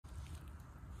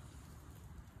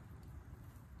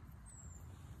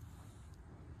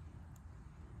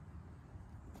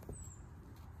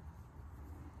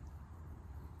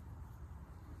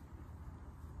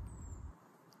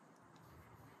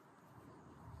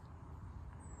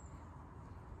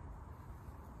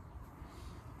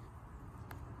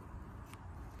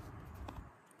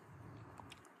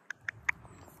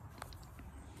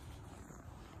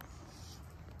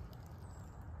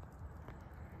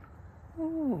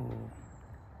Oh,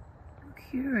 look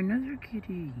here, another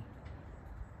kitty.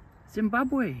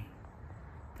 Zimbabwe.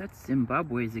 That's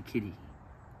Zimbabwe's a kitty.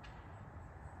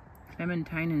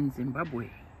 Clementine in Zimbabwe.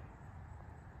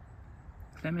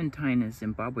 Clementine is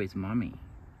Zimbabwe's mommy.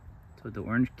 So the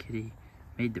orange kitty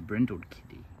made the brindled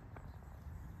kitty.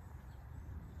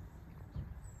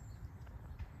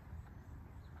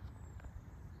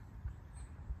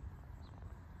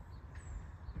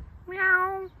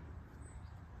 Meow.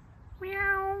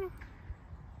 Meow.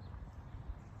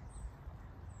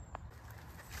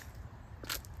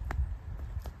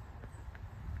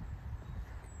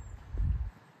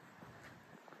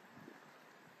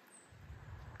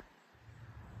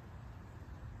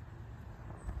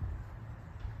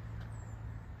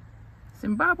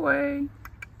 Zimbabwe.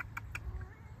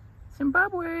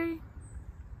 Zimbabwe.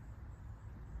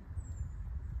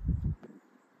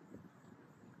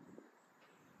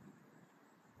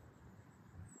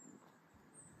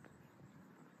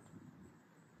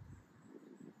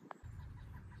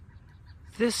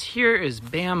 This here is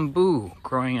bamboo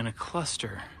growing in a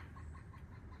cluster.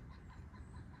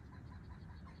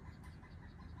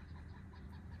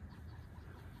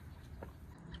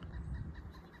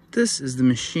 This is the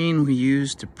machine we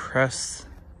use to press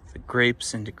the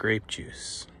grapes into grape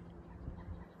juice.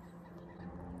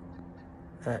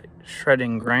 That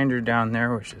shredding grinder down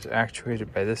there, which is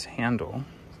actuated by this handle,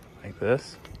 like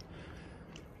this,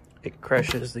 it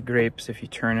crushes the grapes if you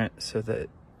turn it so that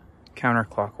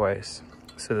counterclockwise,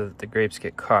 so that the grapes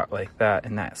get caught like that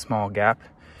in that small gap.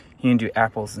 You can do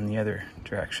apples in the other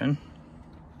direction.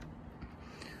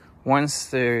 Once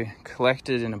they're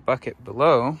collected in a bucket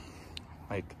below,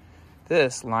 like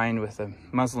this, lined with a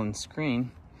muslin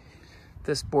screen,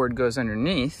 this board goes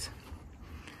underneath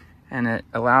and it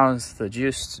allows the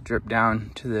juice to drip down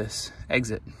to this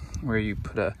exit where you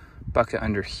put a bucket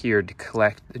under here to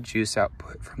collect the juice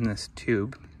output from this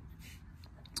tube.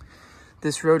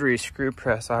 This rotary screw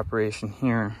press operation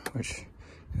here, which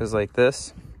goes like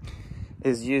this,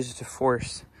 is used to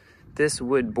force this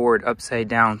wood board upside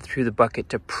down through the bucket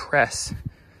to press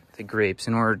the grapes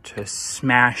in order to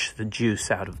smash the juice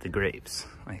out of the grapes,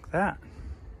 like that.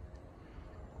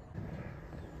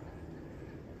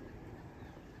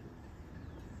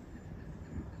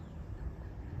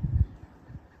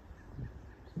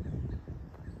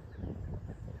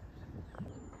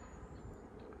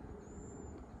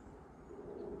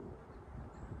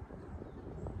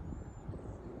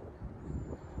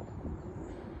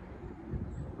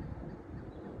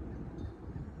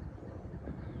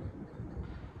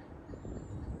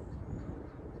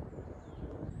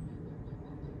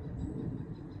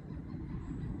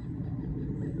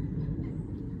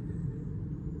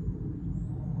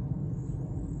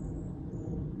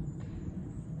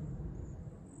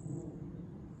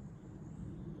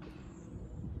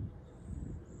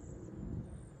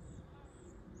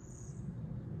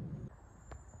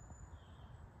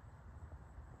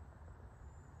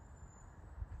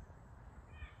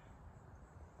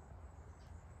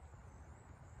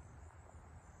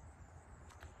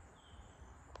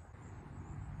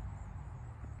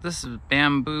 This is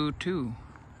bamboo too,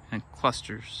 and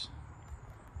clusters.